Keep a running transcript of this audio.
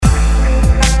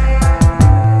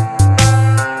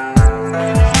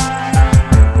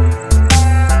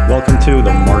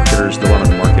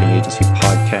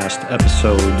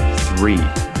3.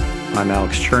 I'm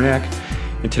Alex Chernak.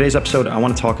 In today's episode, I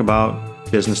want to talk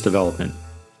about business development,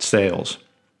 sales.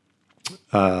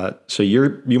 So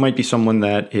you might be someone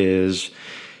that is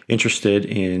interested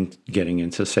in getting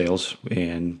into sales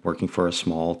and working for a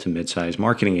small to mid-sized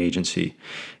marketing agency.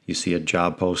 You see a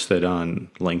job posted on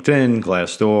LinkedIn,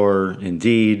 Glassdoor,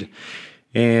 Indeed,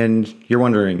 and you're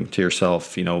wondering to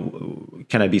yourself,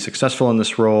 can I be successful in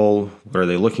this role? What are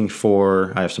they looking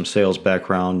for? I have some sales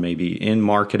background, maybe in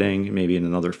marketing, maybe in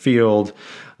another field.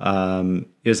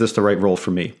 Is this the right role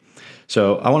for me?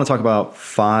 So I want to talk about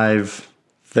 5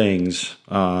 things,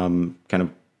 kind of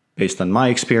based on my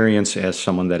experience as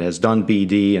someone that has done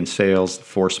BD and sales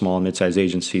for small and mid-sized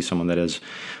agencies, someone that has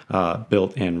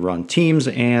built and run teams,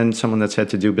 and someone that's had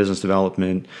to do business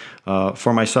development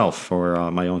for myself,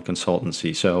 for my own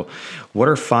consultancy. So what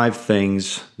are 5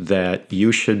 things that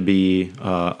you should be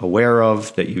aware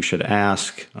of, that you should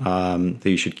ask, that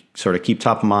you should sort of keep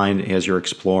top of mind as you're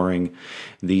exploring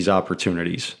these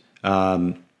opportunities?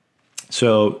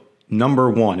 So number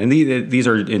 1, and these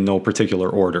are in no particular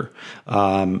order,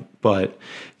 but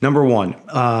number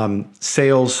 1,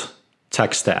 sales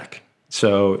tech stack.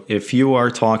 So if you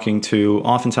are talking to,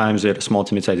 oftentimes at a small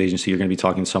to mid-sized agency, you're going to be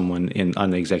talking to someone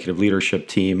on the executive leadership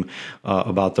team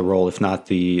about the role, if not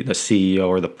the CEO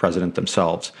or the president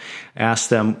themselves. Ask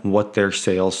them what their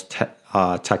sales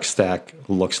tech stack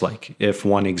looks like, if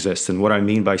one exists. And what I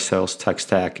mean by sales tech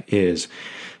stack is,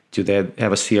 do they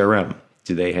have a CRM?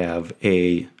 Do they have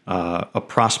a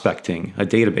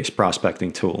database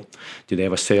prospecting tool? Do they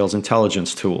have a sales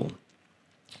intelligence tool?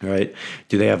 Right?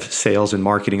 Do they have sales and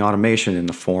marketing automation in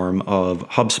the form of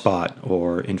HubSpot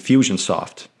or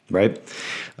Infusionsoft? Right?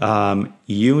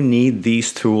 You need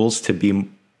these tools to be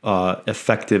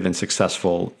effective and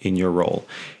successful in your role.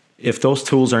 If those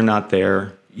tools are not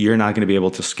there, you're not going to be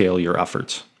able to scale your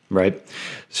efforts. Right?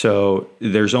 So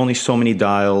there's only so many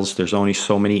dials. There's only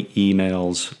so many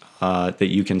emails that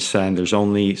you can send. There's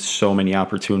only so many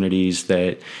opportunities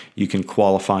that you can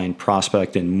qualify and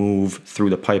prospect and move through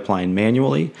the pipeline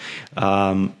manually.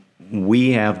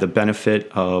 We have the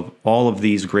benefit of all of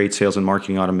these great sales and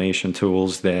marketing automation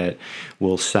tools that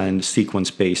will send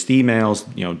sequence-based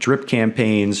emails, drip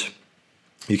campaigns.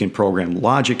 You can program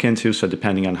logic into, so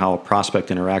depending on how a prospect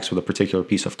interacts with a particular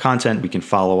piece of content, we can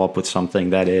follow up with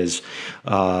something that is,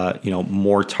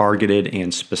 more targeted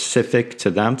and specific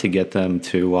to them to get them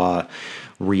to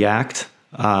react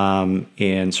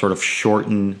and sort of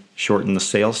shorten the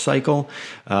sales cycle.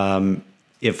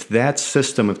 If that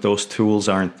system, if those tools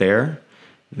aren't there,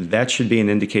 that should be an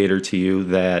indicator to you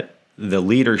that the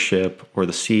leadership or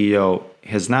the CEO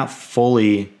has not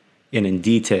fully and in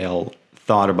detail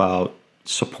thought about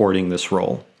supporting this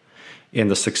role and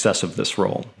the success of this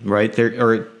role, right?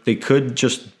 They could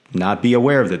just not be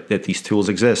aware of that these tools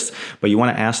exist. But you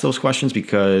want to ask those questions,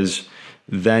 because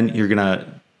then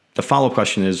the follow-up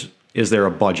question is there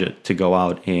a budget to go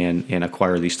out and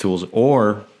acquire these tools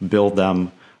or build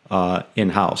them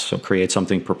in-house? So create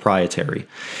something proprietary.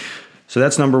 So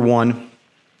that's number 1.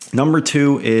 Number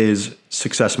 2 is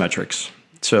success metrics.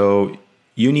 So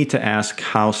you need to ask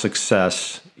how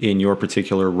success in your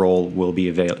particular role will be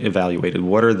evaluated.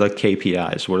 What are the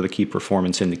KPIs? What are the key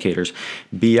performance indicators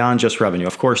beyond just revenue?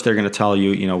 Of course, they're going to tell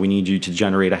you, we need you to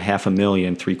generate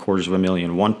 $500,000,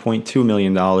 $750,000, $1.2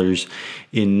 million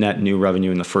in net new revenue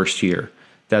in the first year.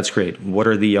 That's great. What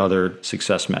are the other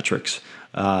success metrics?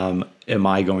 Am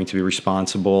I going to be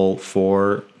responsible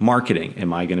for marketing?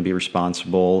 Am I going to be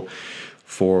responsible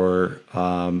for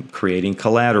creating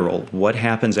collateral? What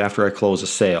happens after I close a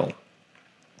sale?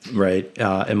 Right?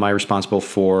 Am I responsible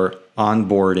for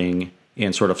onboarding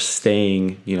and sort of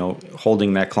staying,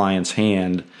 holding that client's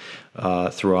hand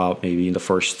throughout maybe the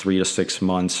first 3 to 6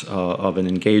 months of an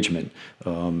engagement?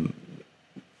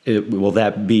 Will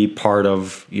that be part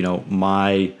of,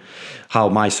 how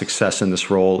my success in this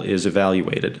role is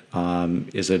evaluated?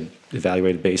 Is it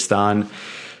evaluated based on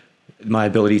my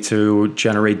ability to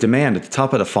generate demand at the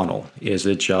top of the funnel? Is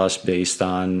it just based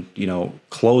on,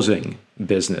 closing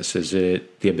business? Is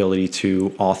it the ability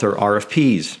to author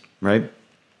RFPs, right?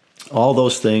 All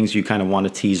those things you kind of want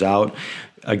to tease out.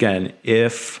 Again,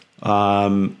 if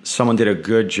someone did a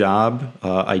good job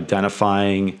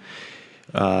identifying,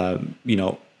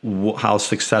 how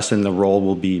success in the role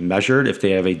will be measured, if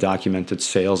they have a documented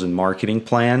sales and marketing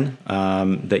plan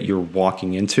that you're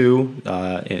walking into,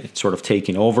 sort of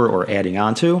taking over or adding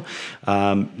on to,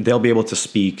 they'll be able to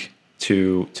speak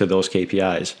to those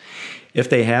KPIs. If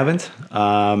they haven't,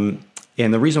 and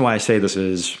the reason why I say this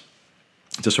is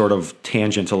to sort of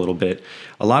tangent a little bit,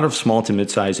 a lot of small to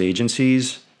mid-sized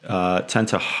agencies tend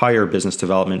to hire business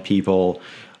development people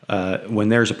when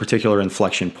there's a particular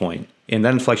inflection point. And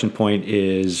that inflection point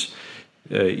is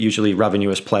usually revenue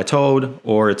is plateaued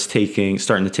or it's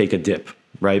starting to take a dip,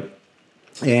 right?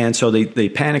 And so they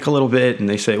panic a little bit and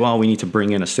they say, well, we need to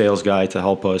bring in a sales guy to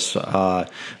help us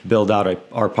build out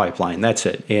our pipeline. That's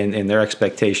it. And their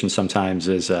expectation sometimes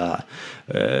is that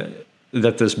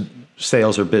this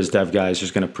sales or biz dev guy is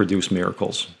just going to produce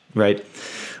miracles, right?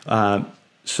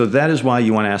 So that is why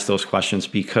you want to ask those questions,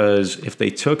 because if they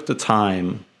took the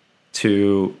time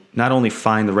to not only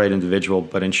find the right individual,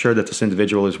 but ensure that this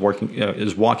individual is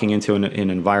walking into an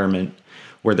environment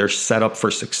where they're set up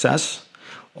for success,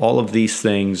 all of these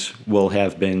things will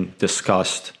have been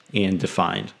discussed and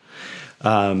defined.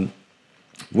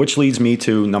 Which leads me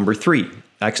to number 3,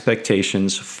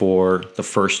 expectations for the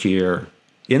first year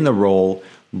in the role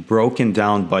broken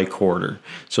down by quarter.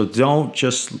 So don't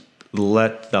just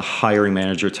let the hiring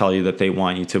manager tell you that they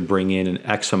want you to bring in an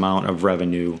X amount of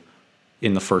revenue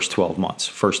in the first 12 months,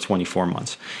 first 24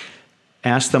 months.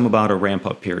 Ask them about a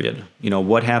ramp-up period.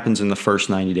 What happens in the first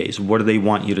 90 days? What do they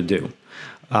want you to do?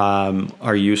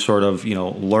 Are you sort of,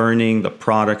 learning the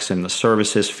products and the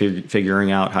services,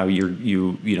 figuring out how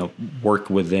you work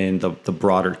within the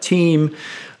broader team?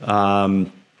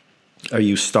 Are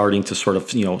you starting to sort of,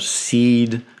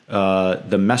 seed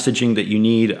the messaging that you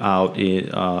need out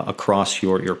across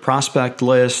your prospect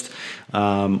list?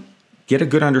 Get a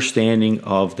good understanding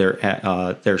of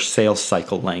their sales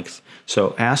cycle length.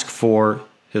 So ask for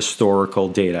historical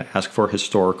data, ask for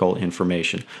historical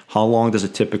information. How long does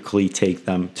it typically take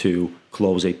them to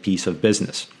close a piece of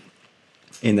business?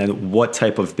 And then what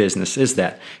type of business is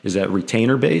that? Is that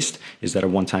retainer based? Is that a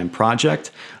one-time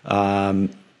project?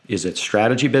 Is it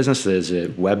strategy business? Is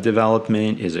it web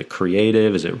development? Is it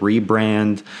creative? Is it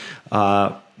rebrand?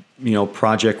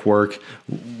 Project work?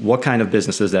 What kind of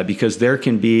business is that? Because there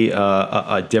can be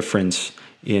a difference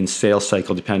in sales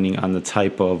cycle depending on the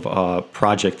type of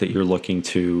project that you're looking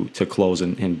to close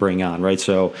and bring on, right?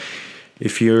 So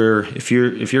if you're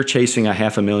chasing a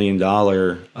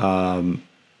 $500,000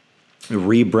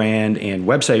 rebrand and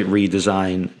website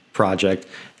redesign project,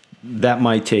 that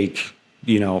might take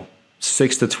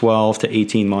 6 to 12 to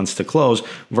 18 months to close,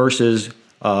 versus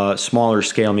smaller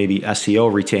scale, maybe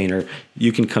SEO retainer.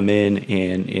 You can come in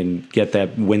and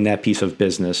win that piece of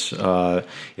business in a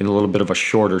little bit of a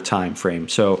shorter time frame.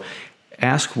 So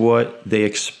ask what they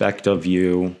expect of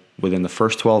you within the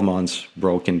first 12 months,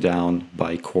 broken down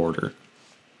by quarter.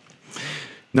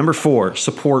 Number 4,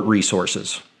 support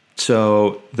resources.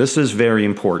 So this is very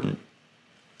important.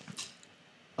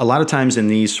 A lot of times in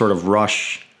these sort of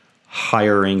rush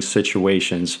hiring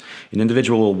situations, an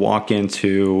individual will walk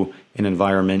into an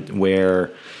environment where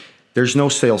there's no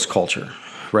sales culture,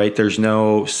 right? There's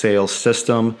no sales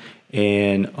system,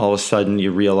 and all of a sudden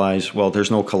you realize, well,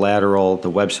 there's no collateral, the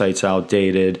website's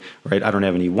outdated, right? I don't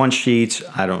have any one-sheets,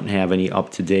 I don't have any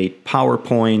up-to-date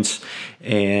PowerPoints,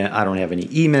 and I don't have any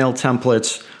email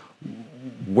templates.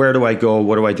 Where do I go?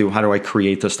 What do I do? How do I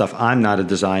create this stuff? I'm not a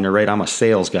designer, right? I'm a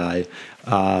sales guy.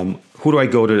 Who do I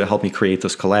go to help me create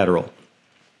this collateral?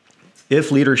 If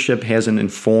leadership hasn't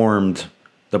informed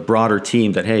the broader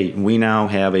team that, hey, we now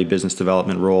have a business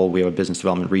development role, we have a business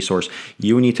development resource,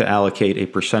 you need to allocate a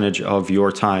percentage of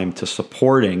your time to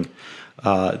supporting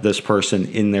this person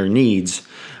in their needs,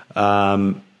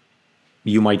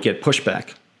 you might get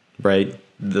pushback, right?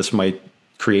 This might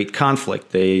create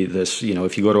conflict. If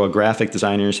you go to a graphic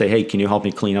designer and say, hey, can you help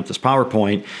me clean up this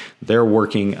PowerPoint? They're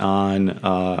working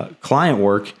on client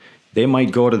work. They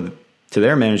might go to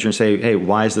their manager and say, hey,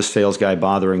 why is this sales guy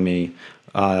bothering me?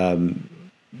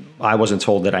 I wasn't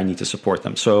told that I need to support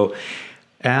them. So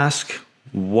ask,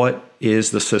 what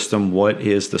is the system? What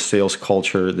is the sales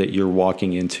culture that you're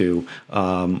walking into?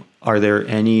 Are there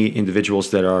any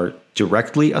individuals that are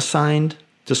directly assigned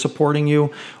to supporting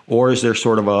you? Or is there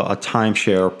sort of a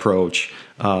timeshare approach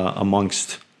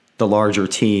amongst the larger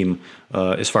team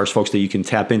as far as folks that you can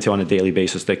tap into on a daily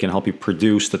basis that can help you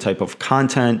produce the type of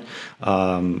content,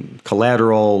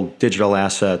 collateral, digital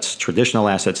assets, traditional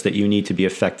assets that you need to be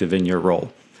effective in your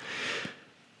role?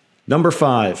 Number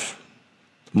 5,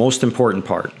 most important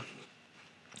part,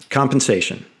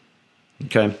 compensation.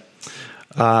 Okay.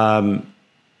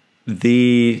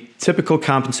 The typical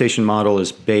compensation model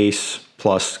is base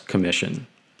plus commission,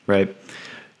 right?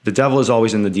 The devil is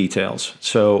always in the details.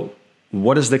 So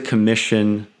what does the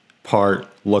commission part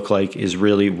look like is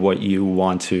really what you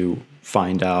want to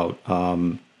find out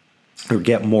or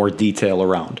get more detail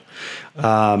around.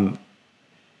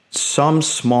 Some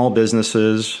small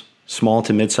businesses, small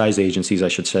to mid-sized agencies, I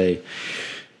should say,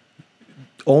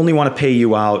 only want to pay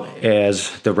you out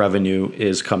as the revenue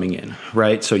is coming in,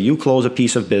 right? So you close a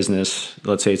piece of business,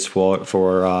 let's say it's for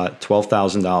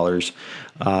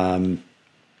 $12,000,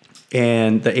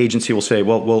 and the agency will say,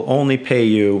 well, we'll only pay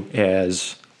you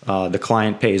as the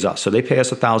client pays us. So they pay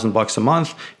us $1,000 a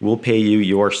month, we'll pay you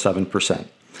your 7%.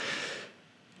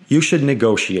 You should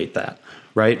negotiate that,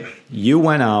 right? You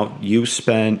went out, you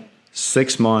spent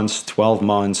 6 months, 12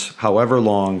 months, however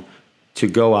long, to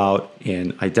go out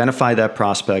and identify that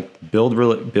prospect, build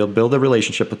a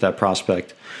relationship with that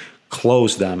prospect,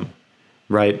 close them,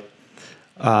 right?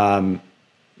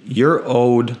 You're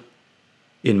owed,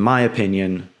 in my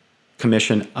opinion,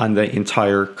 commission on the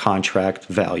entire contract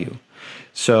value.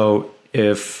 So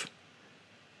if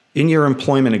in your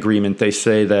employment agreement they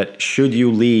say that should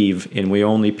you leave and we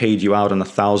only paid you out on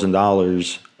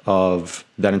 $1,000 of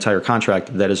that entire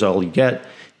contract, that is all you get,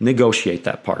 negotiate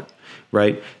that part.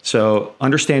 Right. So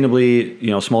understandably,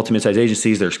 small to mid-sized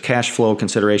agencies, there's cash flow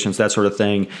considerations, that sort of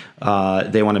thing.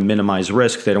 They want to minimize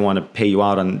risk. They don't want to pay you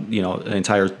out on, an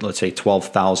entire, let's say,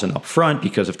 $12,000 up front,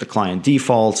 because if the client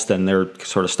defaults, then they're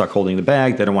sort of stuck holding the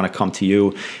bag. They don't want to come to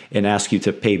you and ask you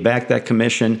to pay back that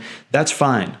commission. That's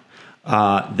fine.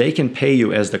 They can pay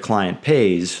you as the client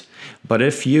pays. But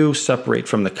if you separate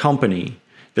from the company,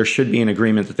 there should be an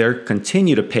agreement that they'll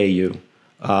continue to pay you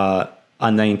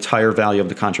on the entire value of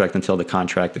the contract until the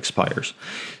contract expires.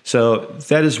 So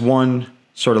that is one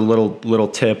sort of little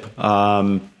tip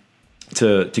to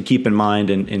keep in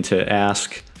mind and to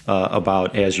ask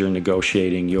about as you're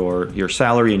negotiating your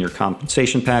salary and your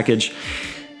compensation package.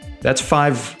 That's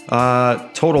 5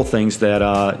 total things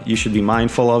that you should be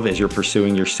mindful of as you're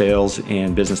pursuing your sales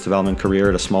and business development career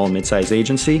at a small and mid-sized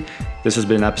agency. This has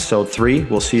been episode 3.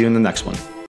 We'll see you in the next one.